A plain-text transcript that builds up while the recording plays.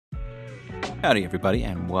Howdy, everybody,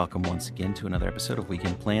 and welcome once again to another episode of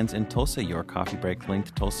Weekend Plans in Tulsa, your coffee break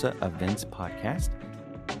linked Tulsa events podcast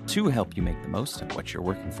to help you make the most of what you're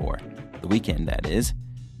working for. The weekend, that is.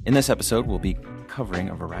 In this episode, we'll be covering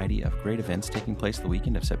a variety of great events taking place the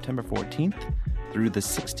weekend of September 14th through the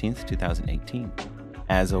 16th, 2018.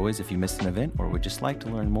 As always, if you missed an event or would just like to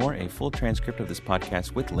learn more, a full transcript of this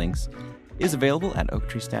podcast with links is available at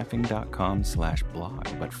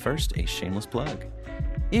oaktreestaffing.com/blog. But first, a shameless plug.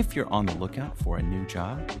 If you're on the lookout for a new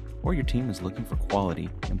job or your team is looking for quality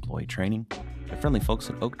employee training, the friendly folks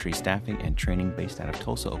at Oak Tree Staffing and Training based out of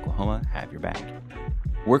Tulsa, Oklahoma have your back.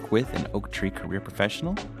 Work with an Oak Tree career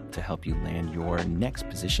professional to help you land your next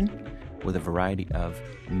position with a variety of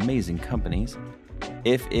amazing companies.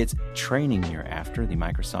 If it's training you're after, the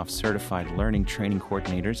Microsoft Certified Learning Training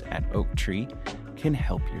Coordinators at Oak Tree can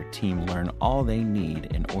help your team learn all they need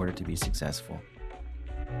in order to be successful.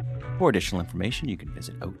 For additional information, you can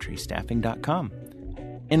visit oaktreestaffing.com.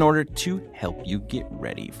 In order to help you get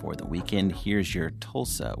ready for the weekend, here's your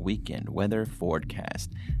Tulsa weekend weather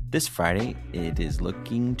forecast. This Friday, it is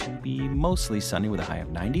looking to be mostly sunny with a high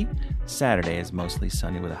of 90. Saturday is mostly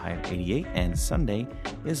sunny with a high of 88. And Sunday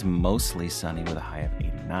is mostly sunny with a high of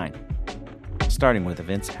 89. Starting with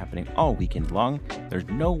events happening all weekend long, there's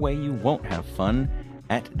no way you won't have fun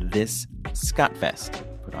at this Scott Fest.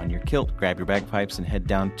 Put on your kilt, grab your bagpipes, and head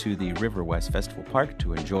down to the River West Festival Park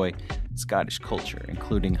to enjoy Scottish culture,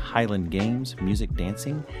 including Highland games, music,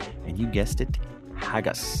 dancing, and you guessed it,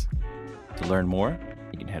 haggis. To learn more,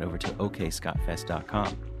 you can head over to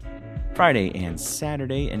okscottfest.com. Friday and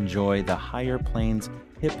Saturday, enjoy the Higher Plains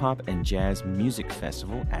Hip Hop and Jazz Music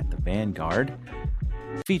Festival at the Vanguard,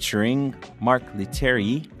 featuring Mark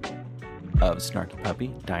Lettieri of Snarky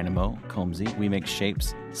Puppy, Dynamo, Combsy, We Make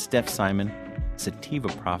Shapes, Steph Simon, Sativa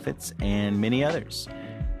Prophets, and many others.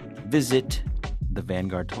 Visit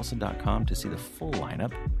thevanguardtulsa.com to see the full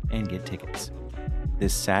lineup and get tickets.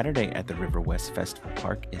 This Saturday at the River West Festival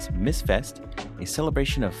Park is Miss Fest, a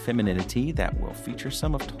celebration of femininity that will feature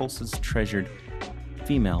some of Tulsa's treasured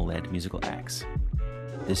female-led musical acts.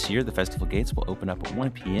 This year, the festival gates will open up at 1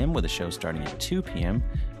 p.m. with a show starting at 2 p.m.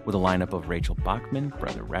 with a lineup of Rachel Bachman,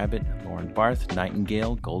 Brother Rabbit, Lauren Barth,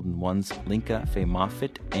 Nightingale, Golden Ones, Linka, Faye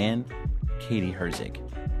Moffitt, and Katie Herzig.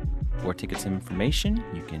 For tickets and information,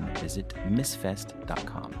 you can visit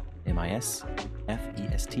missfest.com,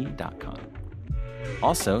 MISFEST.com.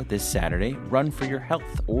 Also, this Saturday, Run for Your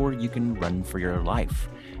Health, or you can run for your life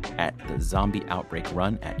at the Zombie Outbreak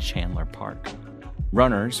Run at Chandler Park.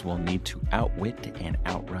 Runners will need to outwit and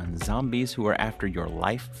outrun zombies who are after your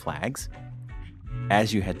life flags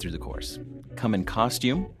as you head through the course. Come in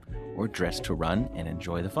costume or dress to run and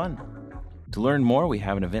enjoy the fun. To learn more, we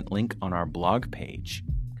have an event link on our blog page,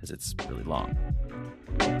 because it's really long.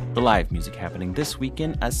 The live music happening this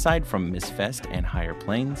weekend, aside from Miss Fest and Higher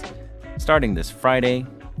Plains, starting this Friday,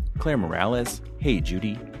 Claire Morales, Hey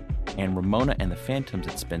Judy, and Ramona and the Phantoms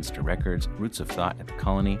at Spencer Records, Roots of Thought at the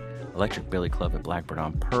Colony, Electric Billy Club at Blackbird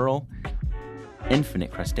on Pearl,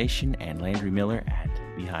 Infinite Crustacean and Landry Miller at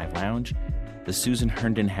Beehive Lounge, the Susan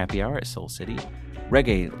Herndon Happy Hour at Soul City,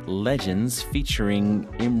 Reggae Legends featuring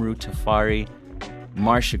Imru Tafari,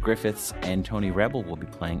 Marsha Griffiths, and Tony Rebel will be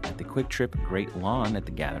playing at the Quick Trip Great Lawn at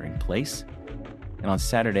the Gathering Place. And on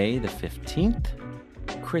Saturday, the 15th,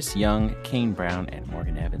 Chris Young, Kane Brown, and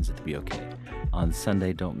Morgan Evans at the BOK. On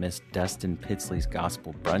Sunday, don't miss Dustin Pitsley's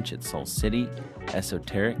Gospel Brunch at Soul City,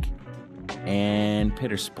 Esoteric, and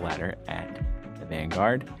Pitter Splatter at the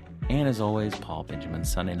Vanguard. And as always, Paul Benjamin's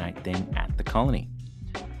Sunday Night Thing at the Colony.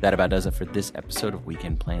 That about does it for this episode of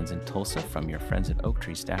Weekend Plans in Tulsa from your friends at Oak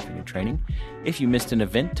Tree Staffing and Training. If you missed an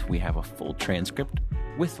event, we have a full transcript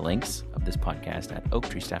with links of this podcast at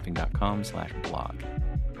oaktreestaffing.com/blog.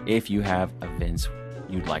 If you have events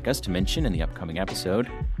you'd like us to mention in the upcoming episode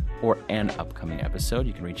or an upcoming episode,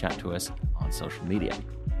 you can reach out to us on social media.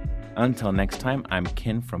 Until next time, I'm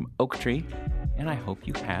Ken from Oak Tree, and I hope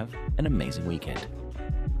you have an amazing weekend.